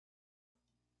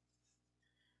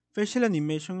Facial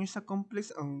animation is a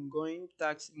complex ongoing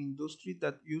task industry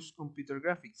that uses computer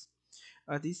graphics.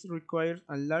 This requires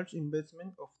a large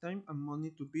investment of time and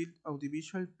money to build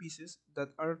audiovisual pieces that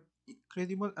are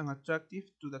credible and attractive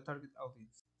to the target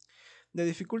audience. The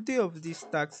difficulty of this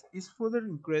task is further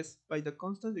increased by the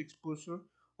constant exposure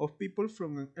of people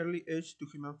from an early age to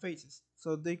human faces,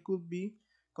 so they could be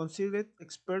considered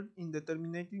expert in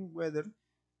determining whether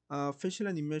facial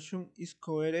animation is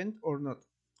coherent or not.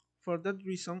 For that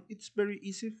reason, it's very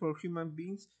easy for human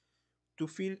beings to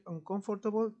feel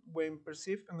uncomfortable when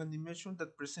perceive an animation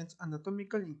that presents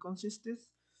anatomical inconsistencies,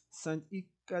 since it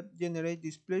can generate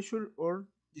displeasure or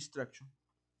distraction,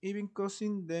 even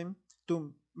causing them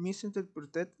to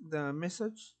misinterpret the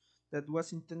message that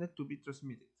was intended to be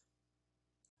transmitted.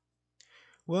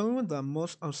 One of the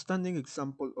most outstanding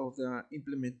examples of the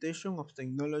implementation of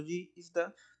technology is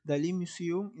the Dali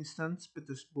Museum in St.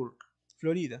 Petersburg,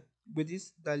 Florida, with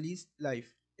its Dali's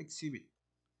Life exhibit,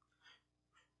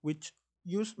 which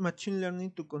used machine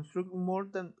learning to construct more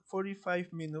than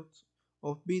 45 minutes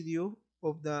of video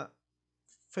of the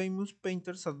famous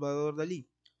painter Salvador Dali,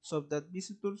 so that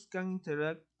visitors can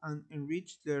interact and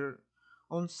enrich their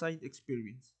on-site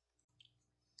experience.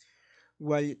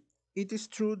 While it is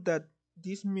true that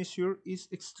this measure is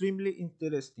extremely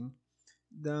interesting,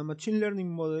 the machine learning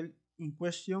model in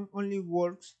question only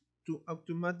works to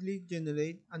automatically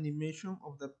generate animation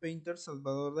of the painter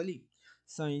Salvador Dali,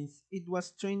 since it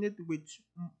was trained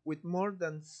with more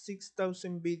than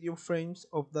 6,000 video frames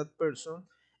of that person,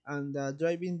 and the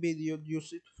driving video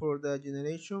used for the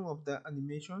generation of the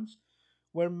animations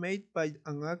were made by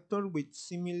an actor with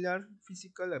similar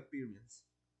physical appearance.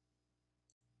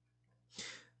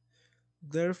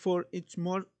 Therefore, it's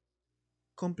more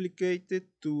complicated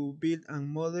to build a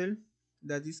model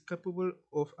that is capable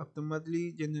of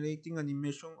automatically generating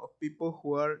animation of people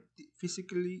who are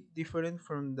physically different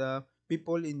from the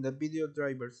people in the video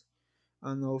drivers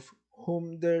and of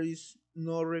whom there is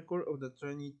no record of the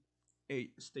training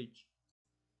stage.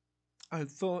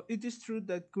 Although it is true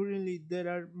that currently there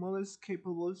are models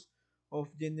capable of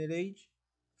generate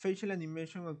facial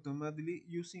animation automatically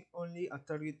using only a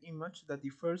target image that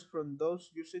differs from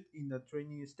those used in the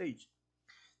training stage.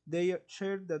 They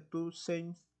share the two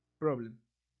same problem.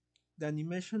 The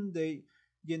animation they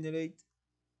generate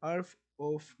are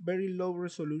of very low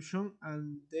resolution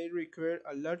and they require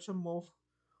a large amount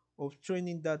of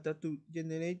training data to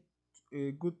generate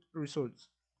good results.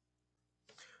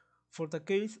 For the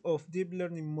case of deep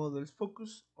learning models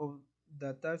focused on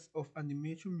the task of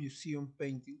animation museum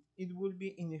painting, it would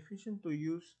be inefficient to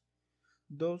use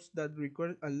those that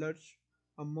require a large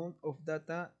amount of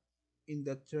data in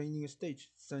the training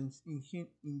stage, since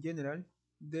in general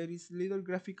there is little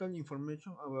graphical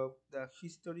information about the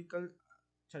historical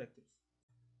characters.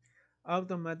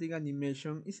 Automatic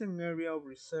animation is an area of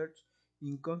research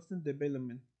in constant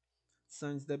development,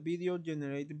 since the video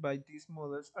generated by these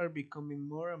models are becoming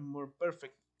more and more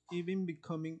perfect, even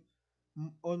becoming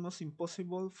almost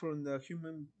impossible for the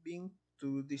human being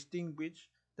to distinguish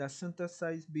the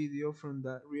synthesized video from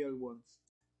the real ones.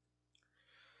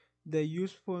 The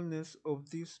usefulness of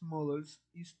these models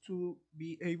is to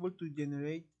be able to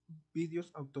generate videos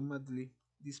automatically,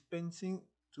 dispensing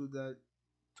to the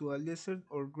to a lesser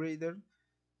or greater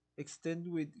extent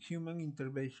with human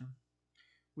intervention,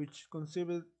 which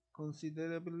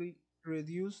considerably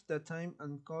reduce the time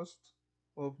and cost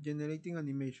of generating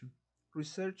animation.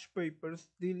 Research papers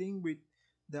dealing with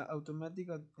the automatic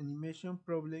animation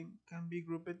problem can be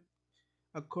grouped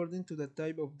according to the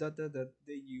type of data that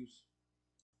they use.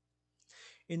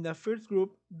 In the first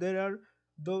group, there are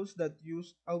those that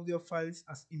use audio files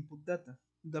as input data.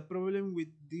 The problem with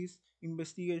this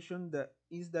investigation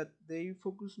is that they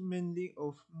focus mainly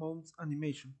on mouth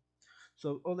animation,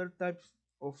 so other types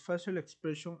of facial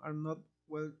expression are not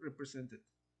well represented.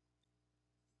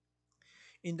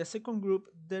 In the second group,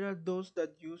 there are those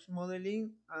that use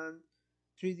modeling and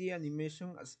 3D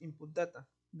animation as input data.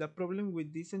 The problem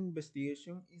with this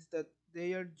investigation is that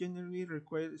they are generally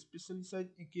require specialized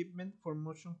equipment for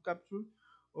motion capture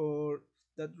or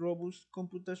that robust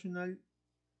computational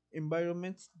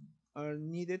environments are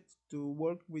needed to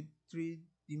work with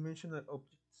three-dimensional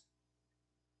objects.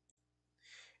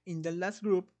 In the last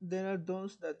group, there are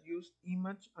those that use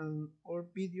image and or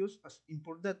videos as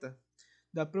input data.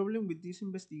 The problem with this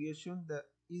investigation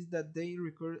is that they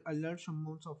require a large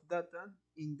amount of data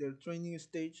in their training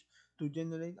stage to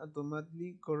generate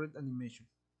automatically correct animation.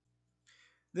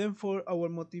 Therefore, our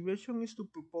motivation is to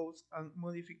propose a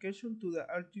modification to the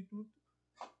attitude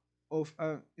of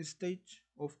a stage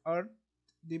of art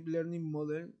deep learning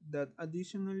model that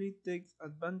additionally takes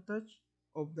advantage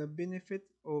of the benefit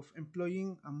of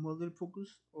employing a model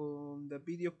focused on the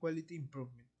video quality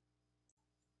improvement.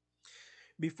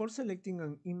 Before selecting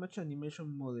an image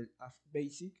animation model as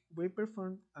basic, we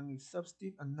performed an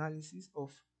exhaustive analysis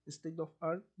of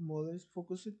state-of-art models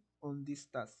focused on this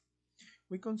task.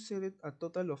 We considered a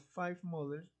total of 5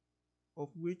 models, of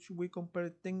which we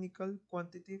compared technical,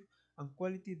 quantitative, and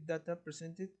qualitative data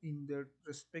presented in their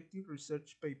respective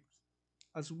research papers,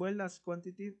 as well as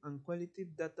quantitative and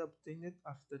qualitative data obtained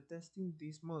after testing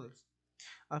these models.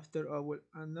 After our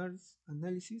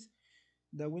analysis,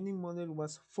 the winning model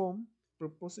was FOAM,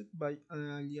 proposed by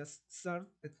alias Sard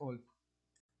et al.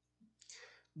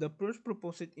 The approach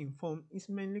proposed in FOAM is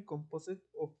mainly composed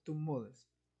of 2 models,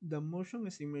 the motion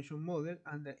estimation model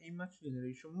and the image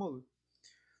generation model.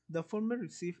 The former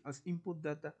receives as input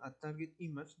data a target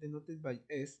image denoted by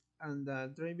S and a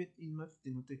derived image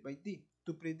denoted by D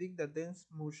to predict the dense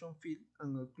motion field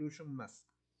and occlusion mask.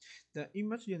 The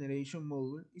image generation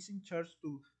module is in charge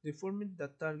to deform the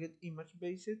target image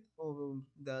based on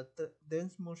the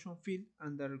dense motion field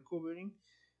and the recovering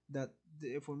the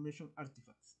deformation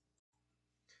artifacts.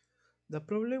 The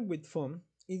problem with foam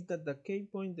is that the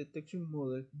K-point detection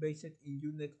model based in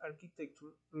UNet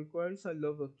architecture requires a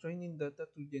lot of training data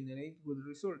to generate good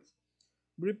results.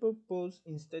 We propose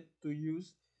instead to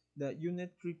use the UNet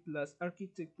 3 Plus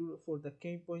architecture for the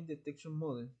K-point detection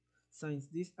model, since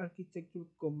this architecture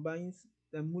combines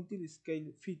the multi-scale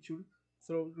feature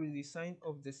through redesign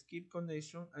of the skip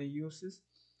connection and uses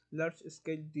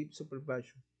large-scale deep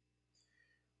supervision,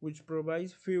 which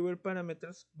provides fewer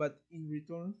parameters but in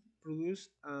return produces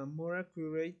a more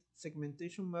accurate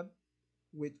segmentation map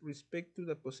with respect to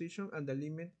the position and the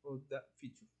limit of the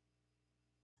feature.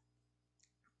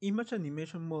 Image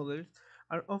animation models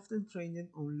are often trained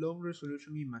on low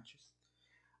resolution images,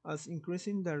 as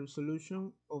increasing the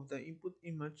resolution of the input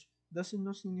image does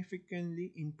not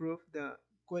significantly improve the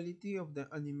quality of the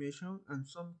animation and in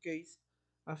some cases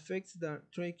affects the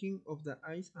tracking of the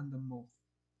eyes and the mouth,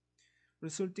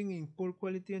 resulting in poor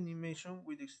quality animation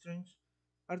with strange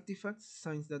artifacts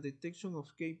since the detection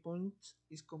of key points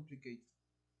is complicated.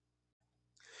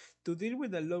 To deal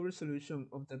with the low resolution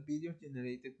of the video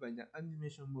generated by the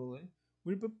animation model,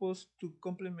 we propose to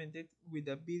complement it with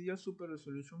a video super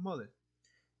resolution model.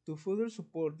 To further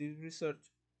support this research,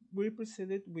 we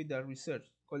proceeded with a research,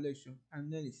 collection,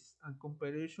 analysis, and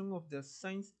comparison of the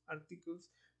science articles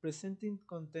presenting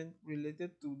content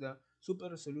related to the super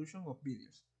resolution of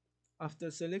videos.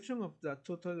 After selection of the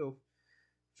total of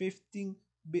 15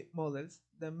 bit models,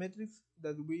 the metrics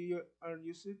that we are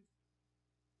using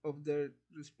of their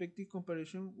respective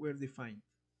comparison were defined.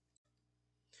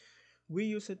 We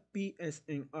used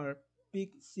PSNR,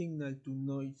 peak signal to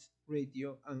noise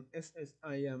ratio, and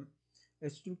SSIM,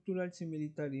 structural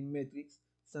similarity metrics,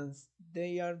 since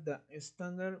they are the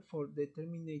standard for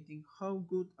determining how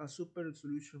good a super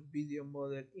resolution video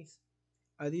model is.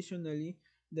 Additionally,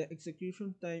 the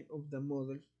execution time of the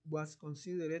models was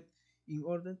considered in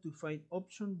order to find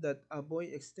options that avoid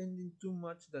extending too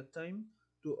much the time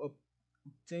to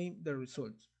obtain the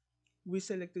results. We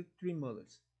selected 3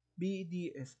 models: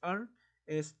 BDSR,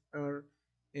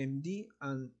 SRMD,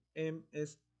 and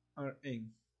MSRM.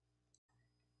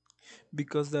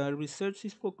 Because the research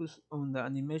is focused on the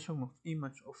animation of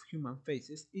image of human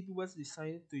faces, it was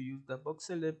decided to use the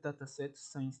VoxLab dataset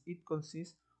since it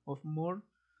consists of more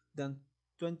than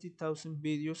 20,000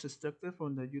 videos extracted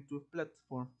from the YouTube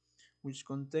platform, which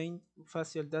contain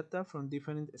facial data from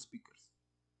different speakers.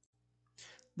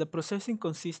 The processing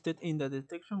consisted in the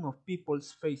detection of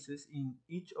people's faces in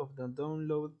each of the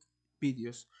download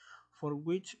videos, for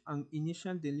which an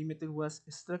initial delimiter was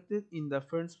extracted in the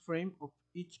first frame of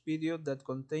each video that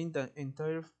contained the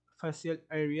entire facial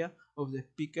area of the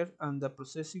speaker, and the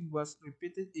processing was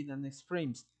repeated in the next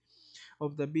frames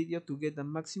of the video to get the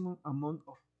maximum amount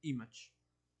of image.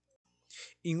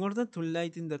 In order to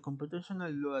lighten the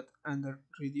computational load and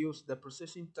reduce the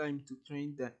processing time to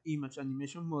train the image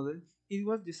animation model, it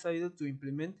was decided to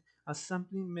implement a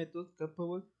sampling method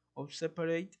capable of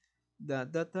separate the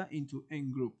data into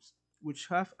n groups, which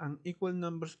have an equal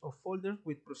number of folders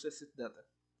with processed data.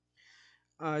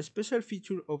 A special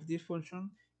feature of this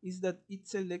function is that it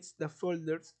selects the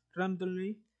folders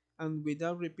randomly and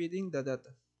without repeating the data.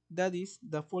 That is,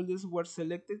 the folders were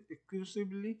selected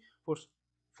exclusively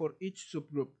for each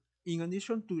subgroup, in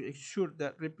addition to ensure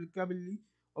the replicability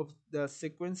of the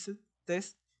sequenced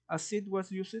test as it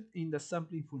was used in the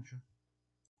sampling function.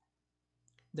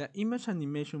 The image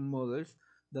animation models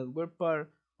that were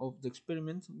part of the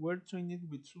experiments were trained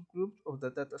with subgroups of the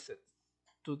dataset.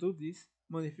 To do this,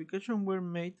 modifications were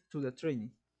made to the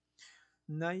training.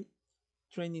 9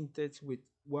 training tests with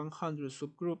 100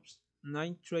 subgroups,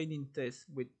 9 training tests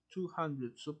with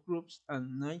 200 subgroups,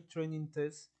 and 9 training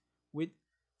tests with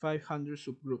 500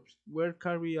 subgroups were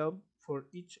carried out for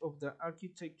each of the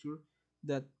architecture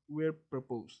that were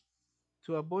proposed.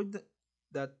 To avoid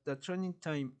that the training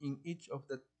time in each of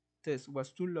the tests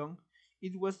was too long,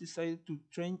 it was decided to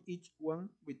train each one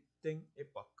with 10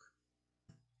 epochs.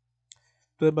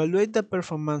 To evaluate the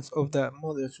performance of the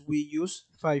models, we use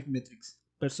 5 metrics: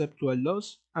 perceptual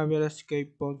loss, average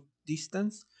K-point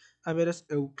distance, average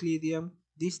Euclidean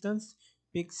distance,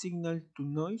 peak signal to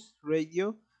noise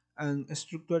ratio, and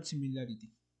structural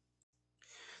similarity.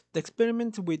 The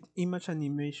experiments with image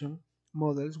animation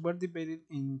models were divided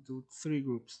into 3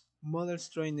 groups: models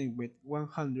trained with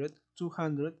 100,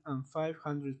 200, and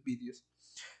 500 videos.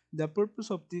 The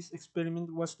purpose of this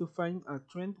experiment was to find a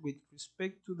trend with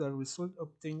respect to the result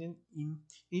obtained in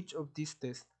each of these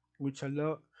tests, which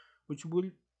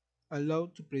would allow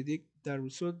to predict the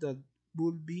result that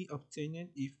would be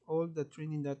obtained if all the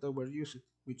training data were used,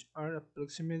 which are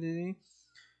approximately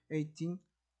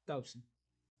 18,000.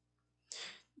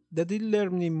 The deep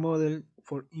learning model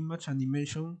for image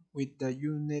animation with the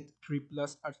UNet 3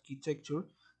 Plus architecture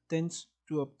tends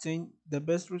to obtain the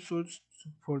best results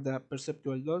for the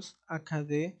perceptual loss,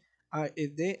 AKD,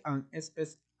 AED, and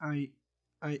SSIM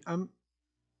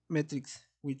metrics,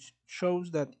 which shows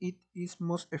that it is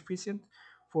most efficient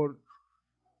for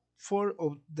 4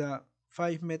 of the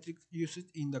 5 metrics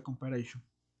used in the comparison.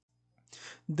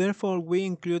 Therefore, we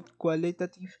include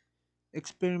qualitative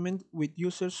experiment with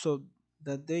users so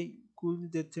that they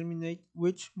could determine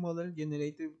which model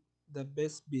generated the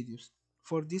best videos.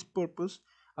 For this purpose,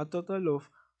 a total of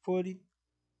 40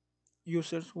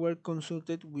 users were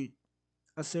consulted with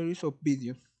a series of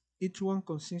videos. Each one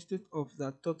consisted of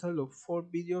the total of 4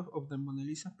 videos of the Mona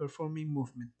Lisa performing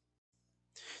movement.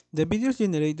 The videos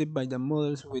generated by the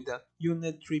models with the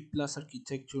UNet 3 Plus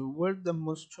architecture were the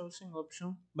most chosen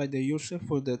option by the user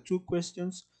for the 2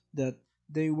 questions that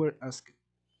they were asked.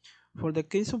 For the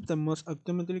case of the most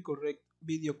automatically correct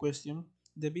video question,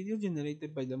 the videos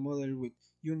generated by the model with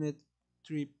UNet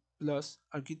 3 Plus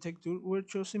architecture were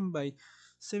chosen by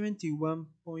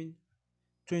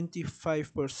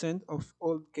 71.25% of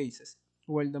all cases,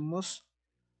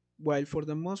 while for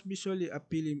the most visually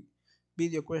appealing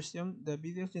video question, the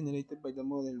videos generated by the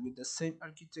model with the same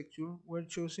architecture were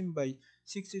chosen by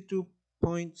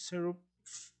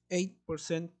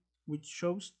 62.08%, which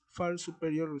shows far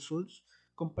superior results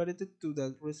compared to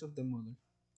the rest of the model.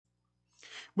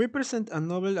 We present a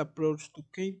novel approach to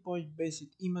K-point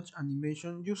based image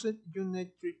animation using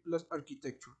UNet 3 Plus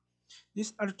architecture.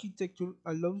 This architecture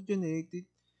allows generated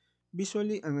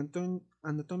visually and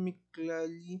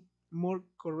anatomically more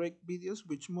correct videos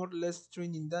with more or less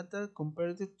training data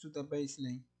compared to the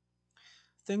baseline,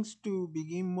 thanks to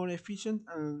being more efficient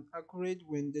and accurate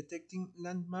when detecting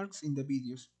landmarks in the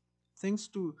videos, thanks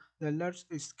to the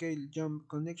large-scale jump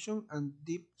connection and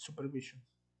deep supervision.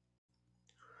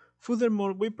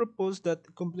 Furthermore, we propose that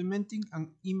complementing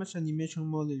an image animation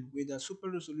model with a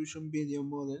super-resolution video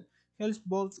model helps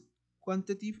both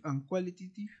quantitative and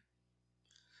qualitative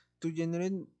to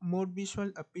generate more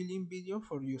visual appealing video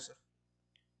for users.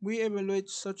 We evaluate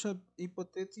such a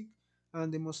hypothesis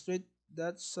and demonstrate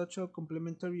that such a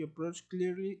complementary approach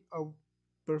clearly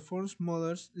outperforms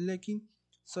models lacking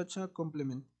such a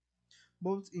complement,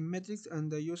 both in metrics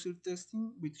and the user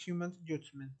testing with human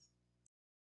judgment.